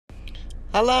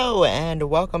Hello, and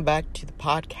welcome back to the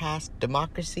podcast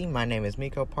Democracy. My name is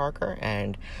Miko Parker,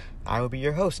 and I will be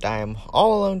your host. I am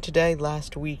all alone today.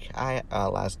 Last 2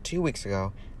 weeks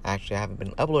ago, actually, I haven't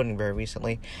been uploading very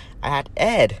recently. I had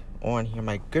Ed on here,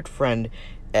 my good friend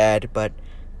Ed, but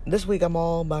this week I'm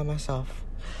all by myself.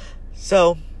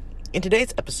 So, in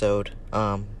today's episode,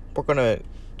 we're gonna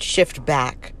shift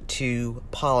back to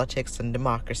politics and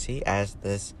democracy as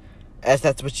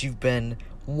that's what you've been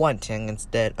wanting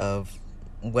instead of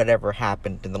whatever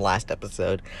happened in the last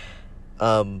episode.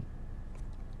 We're going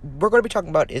to be talking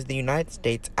about, is the United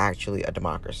States actually a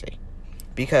democracy?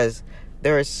 Because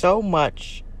there is so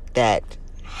much that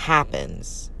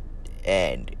happens,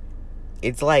 and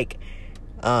it's like,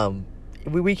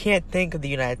 we can't think of the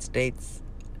United States.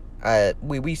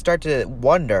 We start to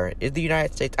wonder, is the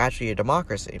United States actually a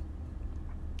democracy?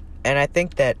 And I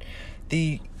think that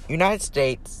the United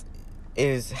States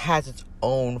has its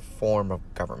own form of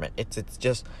government. It's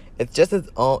just its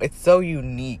own. It's so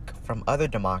unique from other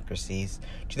democracies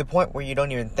to the point where you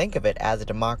don't even think of it as a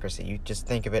democracy. You just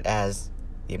think of it as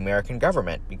the American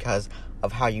government because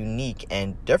of how unique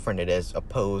and different it is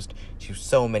opposed to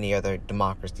so many other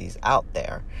democracies out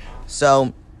there.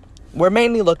 So we're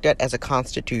mainly looked at as a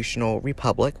constitutional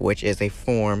republic, which is a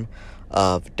form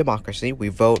of democracy. We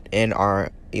vote in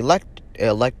our elect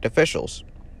officials,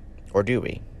 or do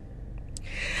we?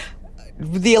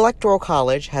 The Electoral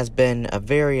College has been a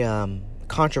very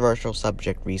controversial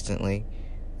subject recently,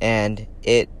 and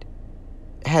it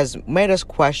has made us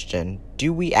question,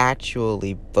 do we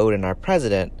actually vote in our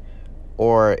president,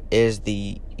 or is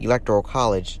the Electoral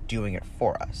College doing it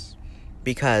for us?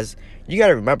 Because you got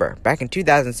to remember, back in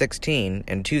 2016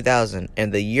 and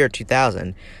the year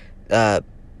 2000,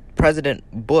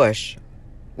 President Bush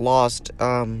lost.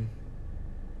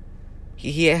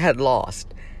 He had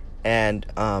lost, and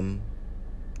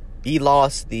he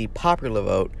lost the popular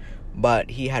vote, but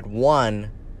he had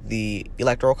won the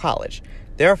Electoral College.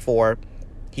 Therefore,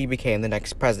 he became the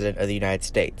next president of the United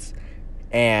States.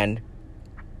 And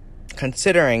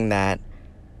considering that,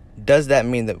 does that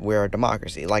mean that we're a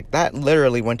democracy? Like, that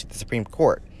literally went to the Supreme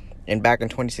Court. And back in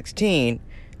 2016,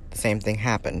 the same thing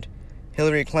happened.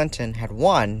 Hillary Clinton had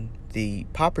won the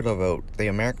popular vote. The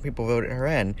American people voted her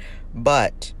in,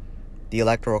 but the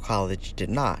Electoral College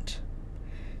did not.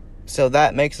 So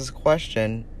that makes us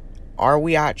question, are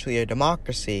we actually a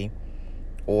democracy,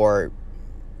 or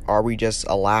are we just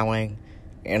allowing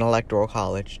an Electoral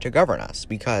College to govern us?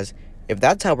 Because if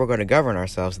that's how we're going to govern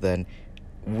ourselves, then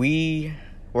we're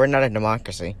not a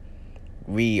democracy.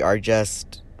 We are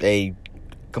just a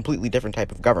completely different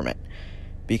type of government.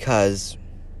 Because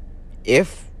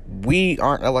if we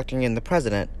aren't electing in the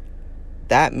president,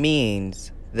 that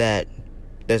means that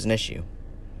there's an issue.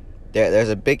 There's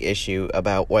a big issue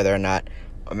about whether or not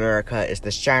America is the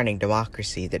shining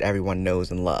democracy that everyone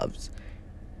knows and loves.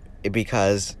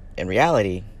 Because, in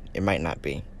reality, it might not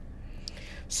be.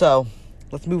 So,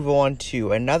 let's move on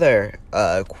to another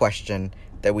question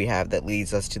that we have that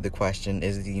leads us to the question,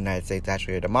 is the United States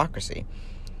actually a democracy?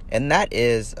 And that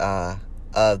is the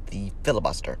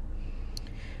filibuster.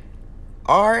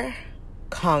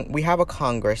 We have a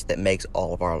Congress that makes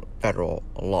all of our federal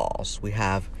laws.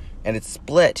 And it's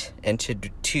split into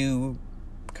two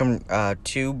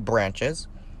branches,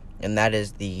 and that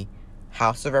is the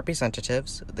House of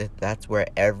Representatives. That's where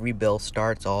every bill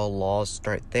starts, all laws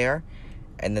start there,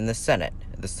 and then the Senate.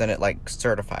 The Senate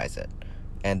certifies it,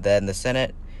 and then the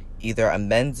Senate either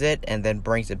amends it and then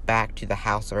brings it back to the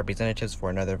House of Representatives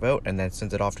for another vote, and then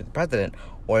sends it off to the president,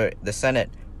 or the Senate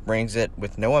brings it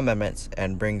with no amendments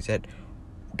and brings it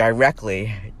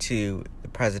directly to the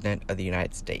President of the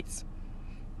United States.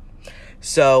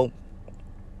 So,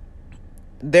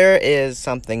 there is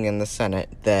something in the Senate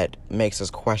that makes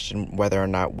us question whether or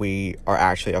not we are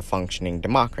actually a functioning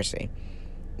democracy,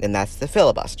 and that's the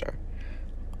filibuster.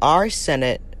 Our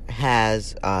Senate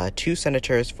has 2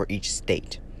 senators for each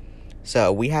state.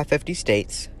 So, we have 50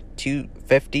 states.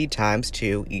 50 times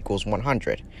 2 equals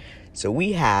 100. So,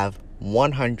 we have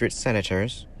 100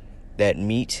 senators that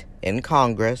meet in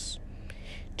Congress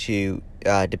to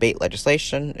debate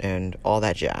legislation and all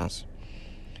that jazz.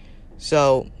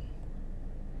 So,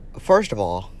 first of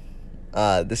all,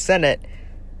 the Senate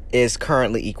is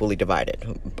currently equally divided.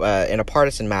 In a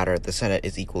partisan matter, the Senate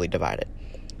is equally divided.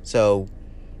 So,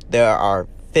 there are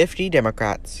 50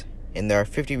 Democrats and there are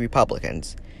 50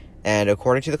 Republicans. And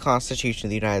according to the Constitution of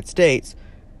the United States,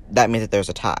 that means that there's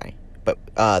a tie. But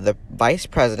the Vice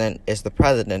President is the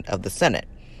President of the Senate.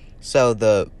 So,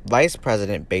 the Vice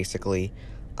President basically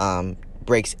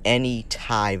breaks any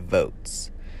tie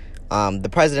votes. The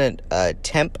president,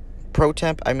 pro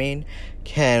temp,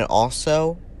 can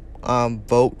also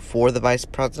vote for the vice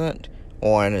president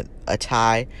on a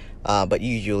tie, but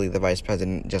usually the vice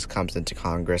president just comes into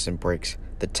Congress and breaks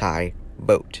the tie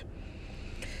vote.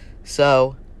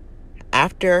 So,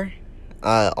 after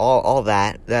all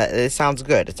that it sounds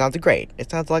good. It sounds great.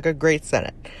 It sounds like a great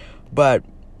Senate. But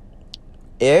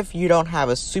if you don't have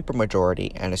a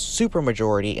supermajority, and a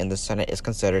supermajority in the Senate is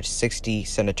considered 60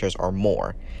 senators or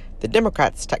more, the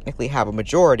Democrats technically have a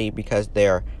majority because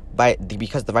the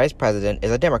vice president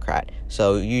is a Democrat.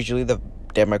 So usually the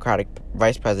Democratic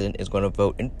vice president is going to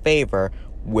vote in favor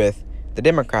with the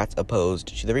Democrats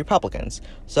opposed to the Republicans.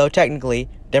 So technically,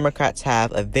 Democrats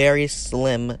have a very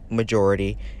slim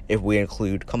majority if we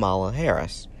include Kamala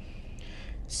Harris.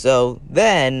 So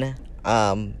then,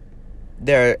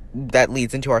 that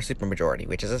leads into our supermajority,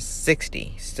 which is a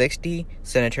 60. 60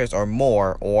 senators or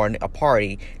more, or a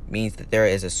party, means that there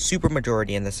is a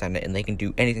supermajority in the Senate and they can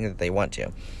do anything that they want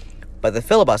to. But the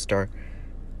filibuster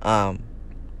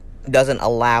doesn't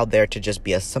allow there to just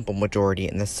be a simple majority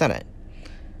in the Senate.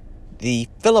 The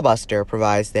filibuster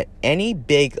provides that any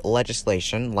big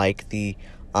legislation, like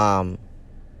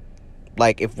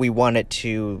if we wanted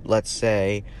to, let's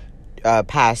say,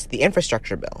 pass the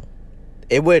infrastructure bill,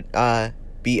 it would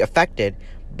be affected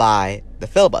by the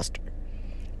filibuster,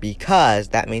 because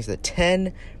that means that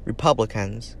 10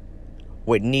 Republicans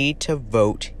would need to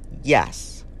vote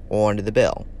yes on the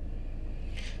bill.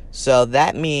 So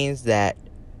that means that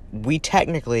we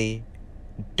technically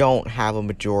don't have a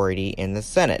majority in the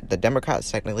Senate. The Democrats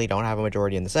technically don't have a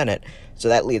majority in the Senate. So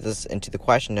that leads us into the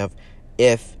question of,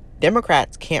 if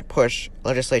Democrats can't push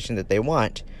legislation that they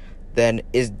want, then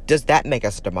does that make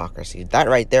us a democracy? That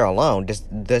right there alone,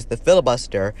 does the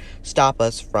filibuster stop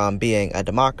us from being a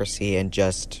democracy and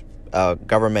just a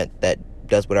government that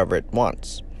does whatever it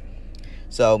wants?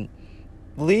 So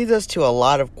leads us to a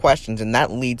lot of questions, and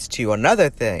that leads to another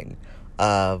thing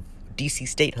of DC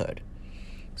statehood.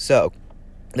 So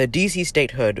the DC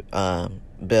statehood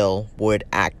bill would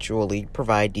actually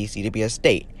provide DC to be a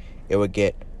state. It would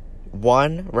get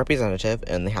one representative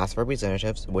in the House of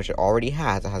Representatives, which it already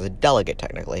has. It has a delegate,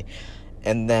 technically.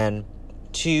 And then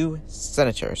 2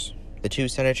 senators. The 2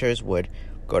 senators would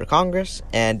go to Congress,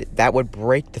 and that would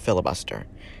break the filibuster,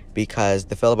 because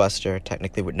the filibuster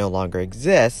technically would no longer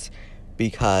exist,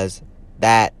 because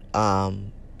that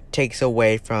takes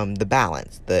away from the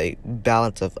balance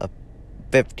of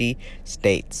 50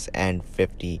 states and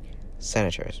 50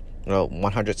 senators. Well,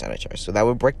 100 senators. So that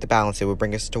would break the balance. It would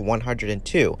bring us to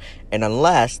 102. And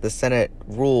unless the Senate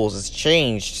rules is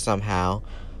changed somehow,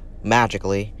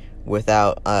 magically,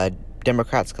 without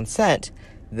Democrats' consent,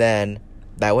 then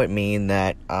that would mean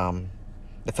that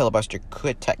the filibuster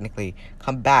could technically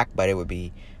come back, but it would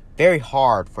be very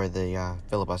hard for the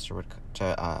filibuster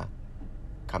to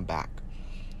come back.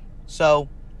 So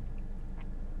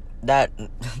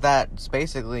that's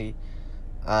basically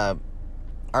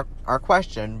our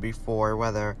question before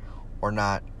whether or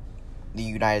not the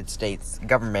United States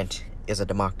government is a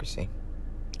democracy.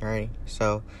 Alright,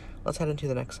 so let's head into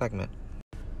the next segment.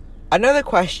 Another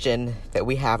question that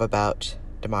we have about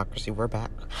democracy, we're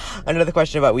back. Another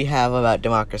question we have about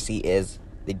democracy is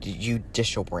the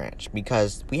judicial branch,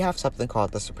 because we have something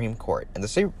called the Supreme Court, and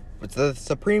the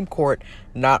Supreme Court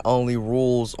not only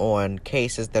rules on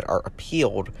cases that are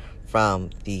appealed from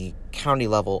the county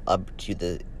level up to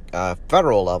the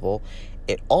federal level,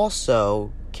 it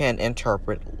also can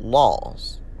interpret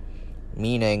laws.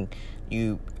 Meaning,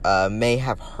 you may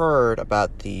have heard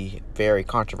about the very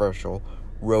controversial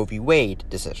Roe v. Wade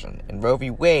decision. And Roe v.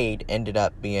 Wade ended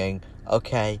up being,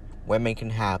 okay, women can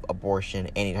have abortion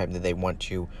anytime that they want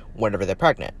to, whenever they're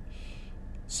pregnant.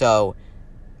 So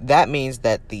that means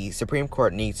that the Supreme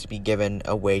Court needs to be given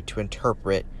a way to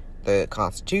interpret the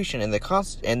Constitution, and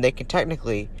they can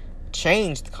technically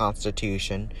change the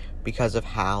Constitution because of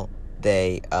how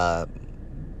they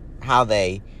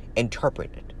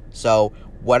interpret it. So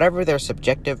whatever their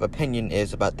subjective opinion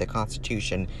is about the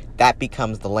Constitution, that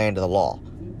becomes the land of the law.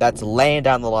 That's laying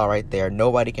down the law right there.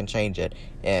 Nobody can change it,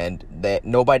 and that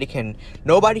nobody can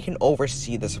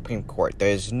oversee the Supreme Court.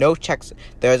 There's no checks.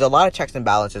 There's a lot of checks and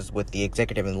balances with the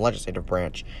executive and the legislative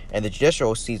branch, and the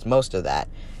judicial sees most of that.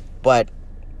 But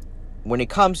when it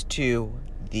comes to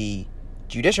the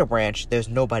judicial branch, there's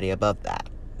nobody above that.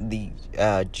 The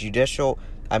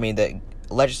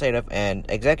legislative and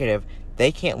executive,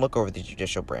 they can't look over the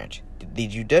judicial branch. The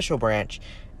judicial branch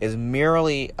is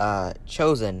merely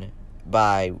chosen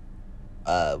by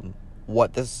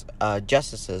what the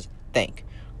justices think.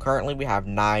 Currently, we have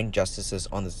 9 justices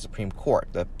on the Supreme Court,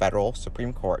 the federal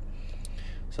Supreme Court.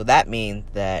 So that means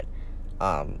that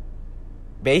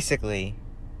basically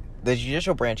the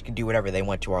judicial branch can do whatever they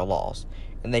want to our laws.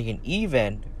 and they can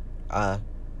even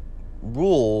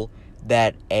rule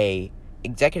that a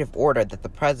executive order that the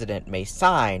president may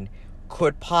sign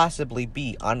could possibly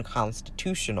be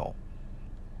unconstitutional.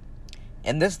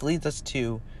 And this leads us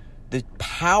to the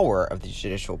power of the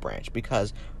judicial branch,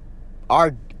 because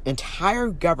our entire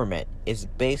government is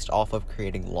based off of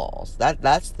creating laws.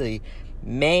 That's the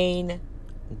main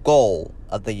goal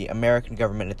of the American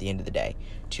government at the end of the day,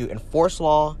 to enforce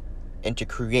law and to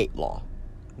create law.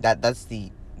 That's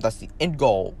the end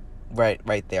goal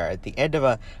right there. At the end of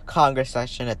a Congress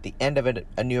session, at the end of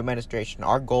a new administration,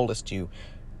 our goal is to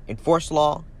enforce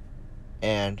law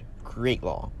and create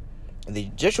law. And the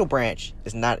judicial branch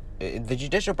is not. The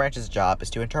judicial branch's job is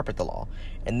to interpret the law,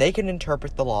 and they can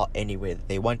interpret the law any way that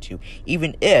they want to,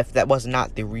 even if that was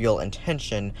not the real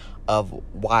intention of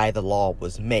why the law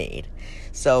was made.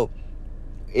 So,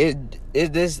 is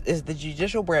the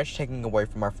judicial branch taking away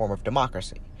from our form of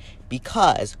democracy?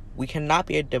 Because we cannot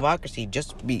be a democracy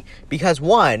because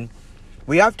one,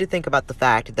 we have to think about the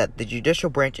fact that the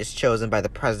judicial branch is chosen by the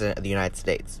President of the United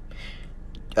States.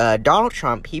 Donald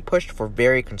Trump, he pushed for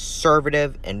very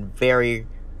conservative and very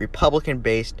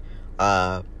Republican-based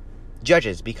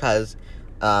judges, because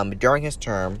during his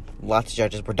term, lots of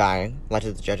judges were dying, lots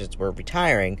of the judges were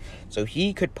retiring, so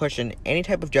he could push in any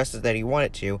type of justice that he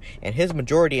wanted to, and his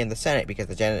majority in the Senate, because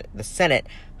the Senate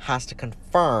has to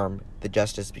confirm the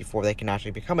justice before they can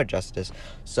actually become a justice,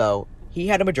 so he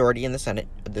had a majority in the Senate.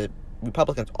 The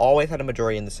Republicans always had a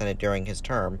majority in the Senate during his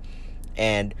term,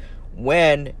 and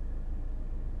when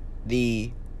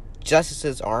the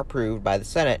justices are approved by the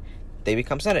Senate, they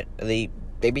become they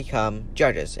become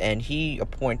judges. And he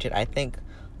appointed, I think,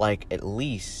 at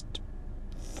least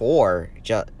 4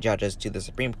 judges to the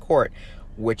Supreme Court,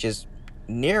 which is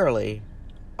nearly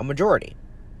a majority.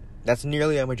 That's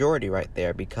nearly a majority right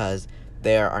there, because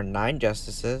there are 9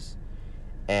 justices,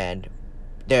 and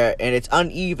it's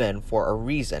uneven for a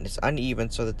reason. It's uneven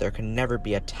so that there can never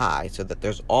be a tie, so that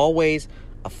there's always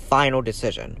a final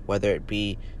decision, whether it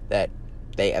be that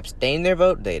they abstain their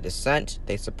vote, they dissent,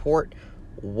 they support,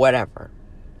 whatever.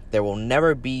 There will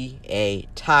never be a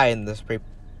tie in the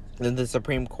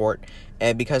Supreme Court,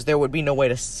 and because there would be no way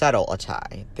to settle a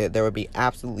tie. There would be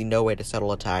absolutely no way to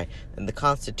settle a tie, and the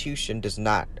Constitution does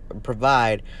not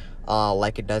provide,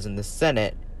 like it does in the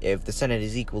Senate, if the Senate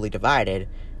is equally divided,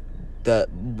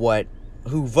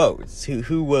 who votes,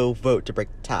 who will vote to break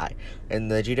the tie. In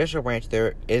the judicial branch,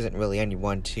 there isn't really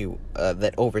anyone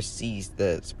that oversees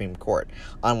the Supreme Court.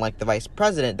 Unlike the vice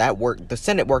president, the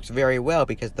Senate works very well,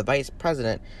 because the vice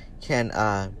president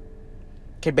can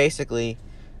basically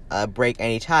break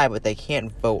any tie, but they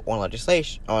can't vote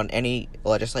on any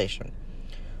legislation.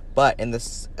 But in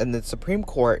the Supreme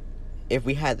Court, if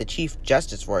we had the Chief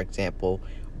Justice, for example,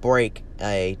 break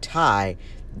a tie,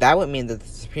 that would mean that the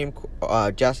Supreme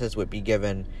Justice would be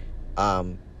given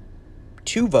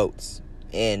 2 votes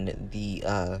in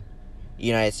the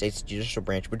United States judicial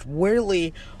branch, which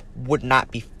really would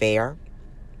not be fair,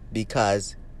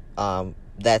 because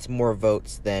that's more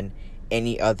votes than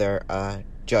any other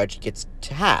judge gets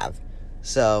to have.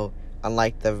 So,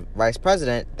 unlike the vice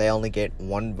president, they only get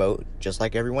 1 vote, just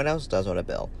like everyone else does on a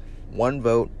bill. 1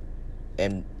 vote,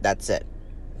 and that's it.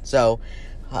 So,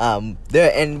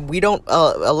 and we don't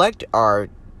elect our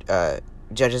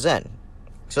judges in.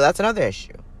 So that's another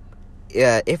issue.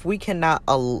 If we cannot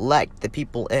elect the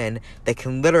people in that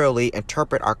can literally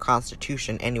interpret our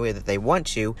Constitution any way that they want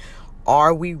to,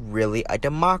 are we really a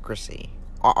democracy?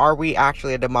 Are we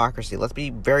actually a democracy? Let's be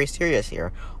very serious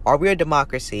here. Are we a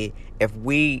democracy if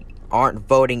we aren't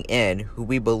voting in who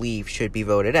we believe should be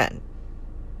voted in?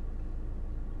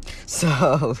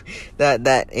 So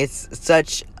that it's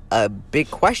such a big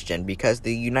question, because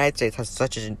the United States has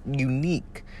such a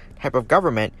unique type of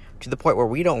government, to the point where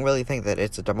we don't really think that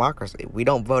it's a democracy. We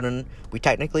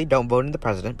technically don't vote in the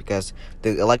president, because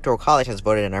the Electoral College has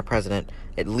voted in our president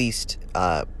at least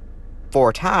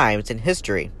 4 times in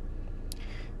history.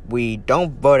 We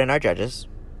don't vote in our judges,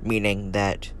 meaning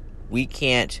that we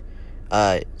can't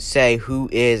say who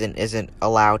is and isn't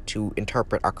allowed to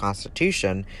interpret our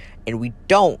Constitution, and we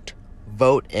don't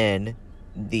vote in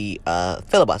the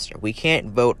filibuster. We can't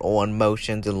vote on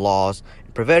motions and laws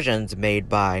and provisions made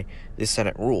by the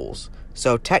Senate rules.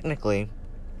 So technically,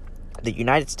 the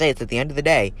United States, at the end of the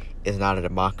day, is not a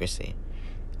democracy.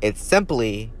 It's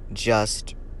simply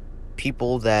just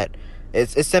people that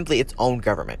it's simply its own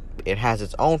government. It has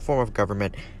its own form of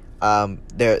government.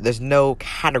 There's no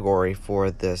category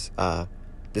for this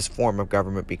form of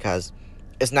government, because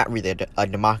it's not really a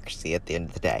democracy at the end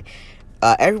of the day.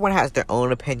 Everyone has their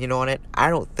own opinion on it. I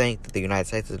don't think that the United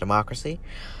States is a democracy.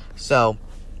 So,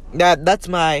 that's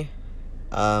my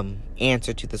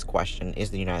answer to this question: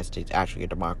 is the United States actually a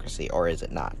democracy, or is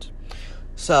it not?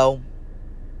 So,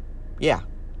 yeah,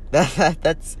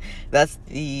 that's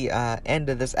the end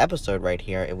of this episode right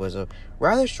here. It was a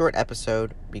rather short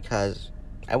episode because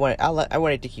I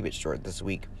wanted to keep it short this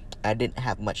week. I didn't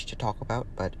have much to talk about,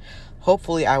 but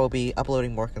hopefully I will be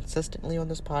uploading more consistently on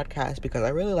this podcast because I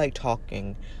really like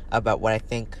talking about what I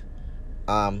think.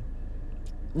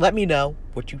 Let me know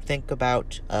what you think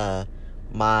about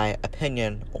my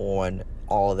opinion on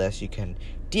all of this. You can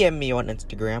DM me on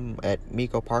Instagram at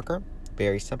Miko Parker.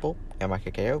 Very simple.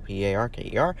 MIKKO,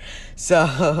 PARKER.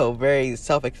 So, very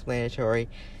self-explanatory.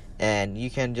 And you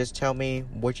can just tell me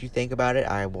what you think about it.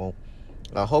 I will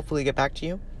hopefully get back to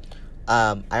you.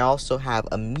 I also have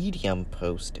a Medium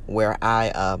post where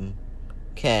I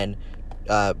can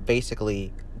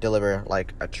basically deliver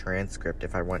like a transcript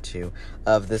if I want to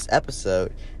of this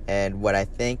episode and what I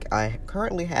think. I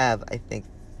currently have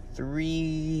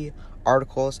 3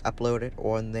 articles uploaded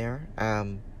on there.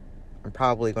 I'm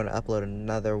probably going to upload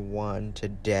another one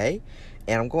today,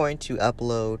 and I'm going to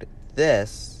upload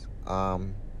this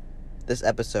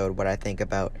episode, what I think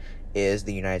about is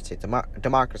the United States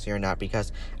democracy or not,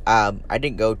 because I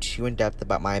didn't go too in depth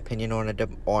about my opinion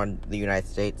on the United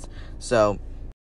States. So